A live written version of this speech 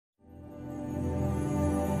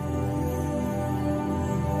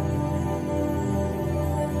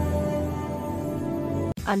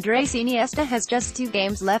Andres Iniesta has just 2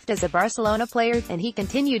 games left as a Barcelona player, and he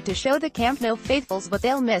continued to show the Camp Nou faithfuls what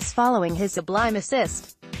they'll miss following his sublime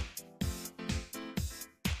assist.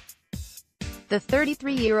 The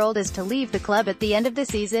 33-year-old is to leave the club at the end of the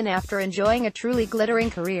season after enjoying a truly glittering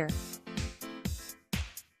career.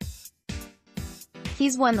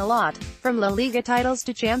 He's won a lot, from La Liga titles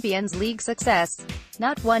to Champions League success.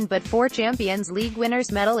 Not 1 but 4 Champions League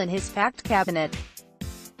winners' medal in his packed cabinet.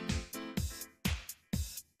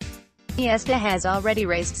 Iniesta has already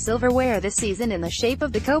raised silverware this season in the shape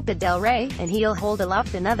of the Copa del Rey, and he'll hold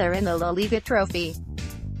aloft another in the La Liga trophy.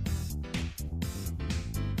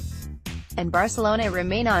 And Barcelona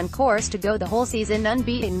remain on course to go the whole season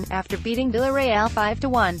unbeaten, after beating Villarreal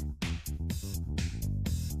 5-1.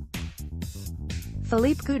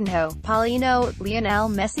 Philippe Coutinho, Paulino, Lionel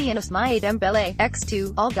Messi and Ousmane Dembele,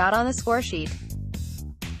 X2, all got on the scoresheet.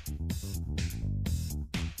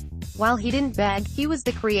 While he didn't bag, he was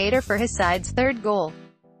the creator for his side's 3rd goal.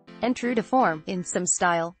 And true to form, in some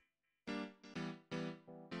style,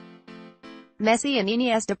 Messi and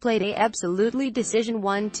Iniesta played a absolutely decision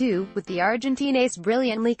 1-2, with the Argentine ace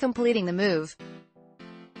brilliantly completing the move.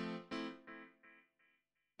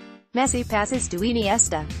 Messi passes to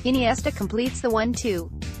Iniesta. Iniesta completes the 1-2.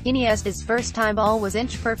 Iniesta's first-time ball was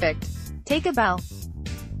inch-perfect. Take a bow.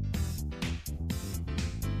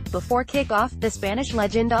 Before kickoff, the Spanish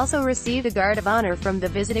legend also received a guard of honor from the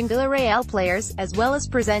visiting Villarreal players, as well as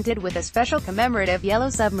presented with a special commemorative yellow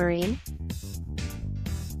submarine.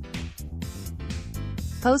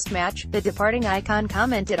 Post-match, the departing icon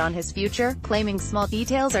commented on his future, claiming small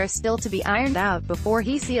details are still to be ironed out before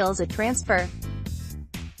he seals a transfer.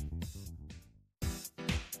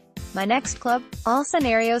 "My next club, all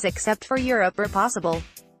scenarios except for Europe are possible.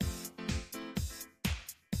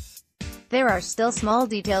 There are still small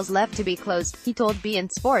details left to be closed," he told beIN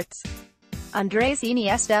Sports. Andres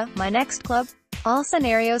Iniesta, "My next club, all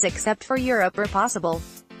scenarios except for Europe are possible.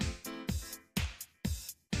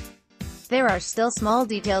 There are still small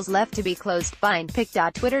details left to be closed."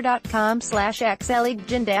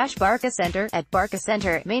 Twitter.com/xlegend-Barca Center. At Barca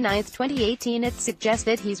Center, May 9, 2018, it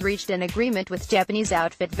suggested he's reached an agreement with Japanese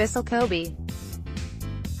outfit Vissel Kobe.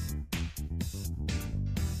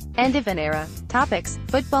 End of an era. Topics: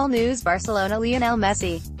 Football news. Barcelona. Lionel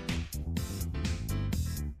Messi